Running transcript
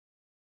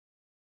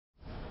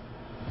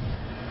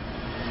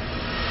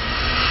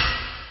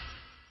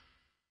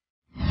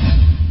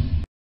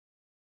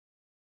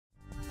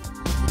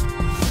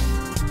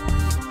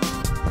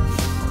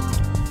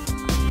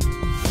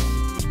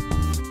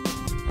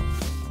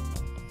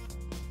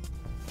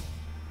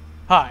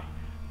Hi,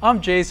 I'm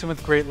Jason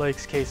with Great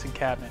Lakes Case and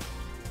Cabinet.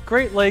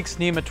 Great Lakes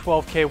NEMA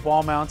 12K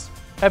wall mounts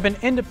have been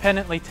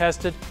independently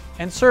tested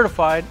and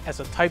certified as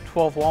a Type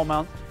 12 wall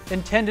mount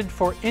intended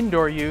for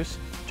indoor use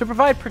to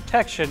provide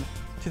protection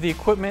to the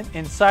equipment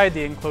inside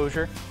the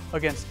enclosure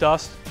against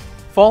dust,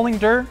 falling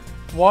dirt,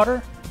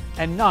 water,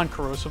 and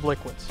non-corrosive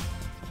liquids.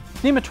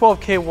 NEMA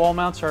 12K wall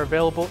mounts are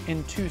available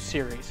in two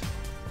series: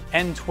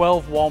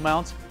 N12 wall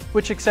mounts,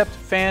 which accept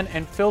fan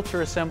and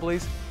filter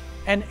assemblies,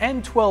 and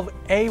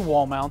N12A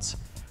wall mounts,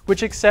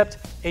 which accept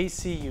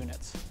AC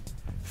units.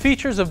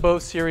 Features of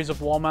both series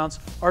of wall mounts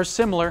are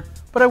similar,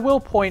 but I will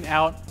point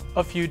out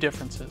a few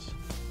differences.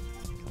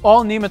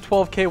 All NEMA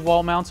 12K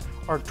wall mounts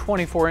are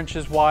 24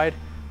 inches wide,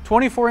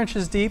 24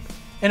 inches deep,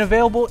 and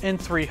available in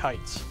three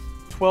heights: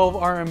 12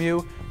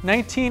 RMU,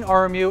 19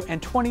 RMU,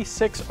 and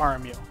 26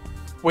 RMU.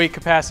 Weight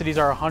capacities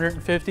are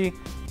 150,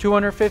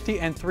 250,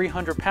 and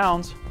 300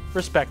 pounds,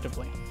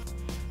 respectively.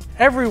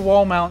 Every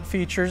wall mount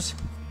features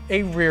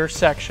a rear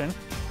section,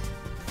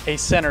 a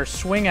center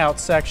swing out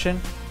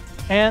section,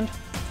 and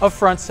a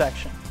front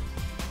section.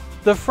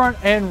 The front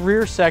and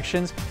rear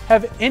sections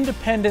have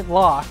independent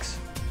locks,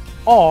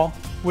 all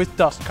with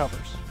dust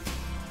covers.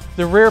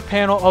 The rear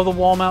panel of the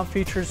wall mount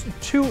features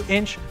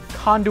 2-inch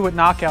conduit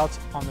knockouts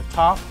on the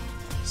top,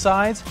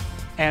 sides,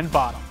 and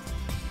bottom.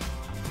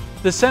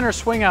 The center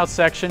swing out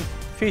section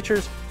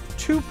features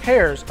 2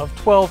 pairs of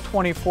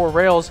 12-24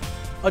 rails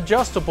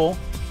adjustable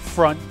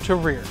front to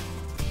rear.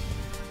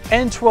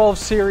 N12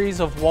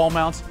 series of wall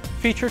mounts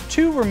feature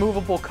 2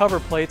 removable cover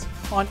plates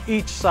on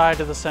each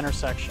side of the center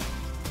section.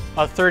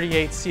 A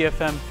 38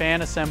 CFM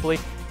fan assembly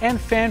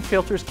and fan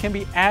filters can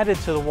be added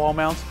to the wall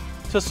mounts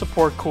to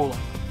support cooling.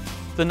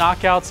 The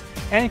knockouts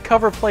and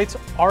cover plates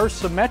are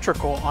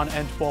symmetrical on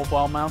N12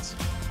 wall mounts,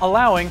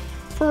 allowing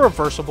for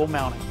reversible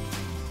mounting.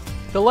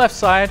 The left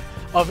side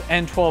of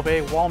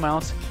N12A wall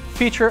mounts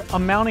feature a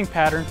mounting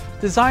pattern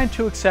designed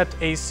to accept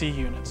AC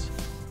units.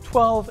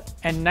 12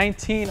 and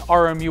 19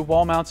 RMU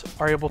wall mounts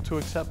are able to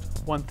accept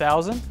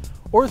 1,000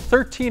 or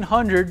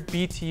 1,300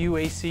 BTU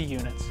AC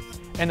units,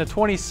 and the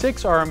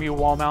 26 RMU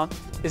wall mount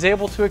is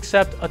able to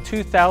accept a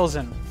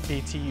 2,000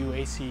 BTU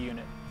AC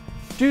unit.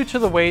 Due to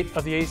the weight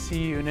of the AC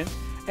unit,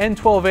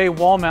 N12A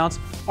wall mounts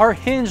are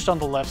hinged on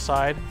the left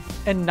side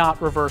and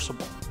not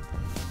reversible.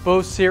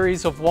 Both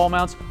series of wall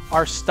mounts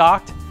are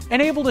stocked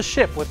and able to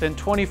ship within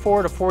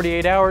 24 to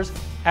 48 hours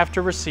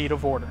after receipt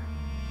of order.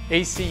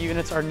 AC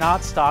units are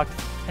not stocked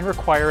and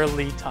require a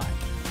lead time.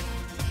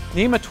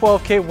 NEMA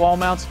 12K wall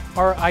mounts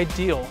are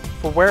ideal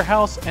for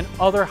warehouse and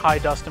other high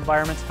dust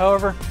environments.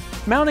 However,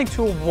 mounting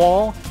to a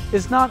wall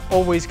is not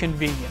always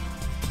convenient.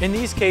 In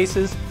these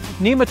cases,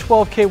 NEMA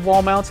 12K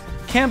wall mounts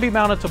can be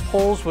mounted to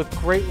poles with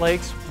Great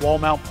Lakes Wall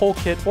Mount Pole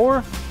Kit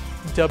or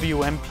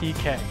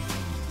WMPK.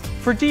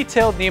 For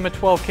detailed NEMA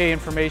 12K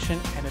information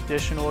and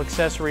additional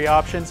accessory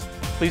options,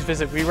 please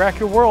visit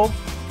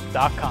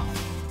WeRackYourWorld.com.